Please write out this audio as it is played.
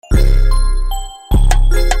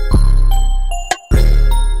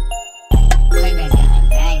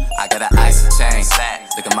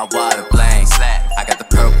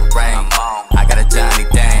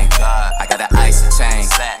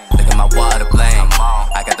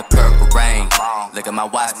at my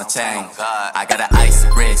watch, my chain. I got an icy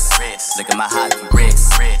wrist. Look at my hockey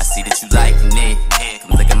wrist. I see that you liking it.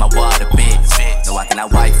 Come look at my water, bitch. No, I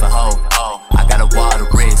cannot wipe a hoe. I got a water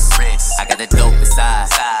wrist. I got a dope inside.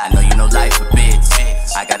 I know you know life a bitch.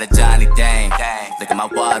 I got a Johnny Dang. Look at my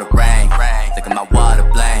water rain. Look at my water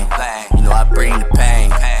blame. You know I bring the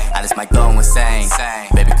pain. I just might go insane.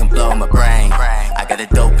 Baby, come blow my brain. I got a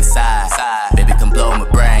dope inside. Baby, come blow my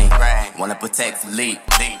brain. Wanna protect Philippe.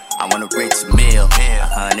 I want a rich meal.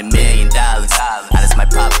 $100 million. I just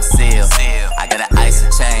might pop a seal. I got an icy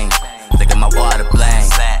chain. Look at my water blame.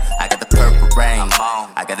 I got the purple rain.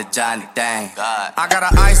 I got a Johnny Dang. I got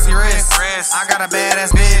an icy wrist. I got a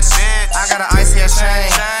badass bitch. I got an icy ass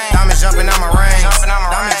chain. Diamonds jumping out my range.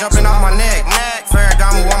 Diamonds jumping off my neck.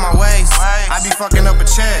 Ferragamo on my waist. I be fucking up a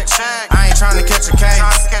check. I ain't trying to catch a case.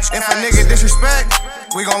 If a nigga disrespect,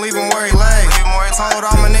 we gon' leave him where he lay. Told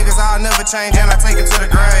all my niggas I'll never change and I take it to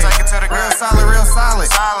the grave. Real solid, real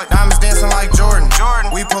solid. Diamonds dancing like Jordan.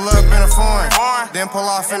 We pull up in a foreign, then pull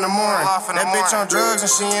off in the morning. That bitch on drugs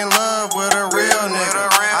and she in love with a real nigga.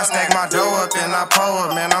 I stack my dough up and I pull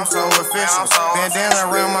up, man, I'm so official.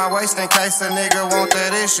 Bandana around my waist in case a nigga want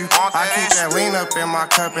that issue. I keep that lean up in my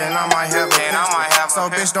cup and I might have a pistol.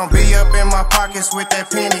 So bitch don't be up in my pockets with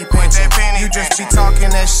that penny pinching. You just be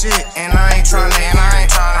talking that shit and I ain't tryna hear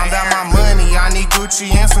it. I'm about my money, I need Gucci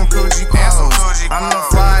and some Gucci clothes. I'm the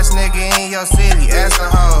flyest nigga in your city, ask the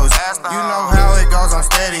hoes. You know how it goes, I'm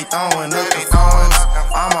steady throwing up the foes.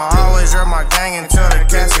 I'ma always rep my gang until the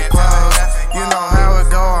casket close. You know how it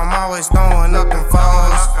go, I'm always throwing up them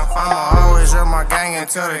foes. I'ma always rep my gang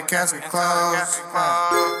until the casket close.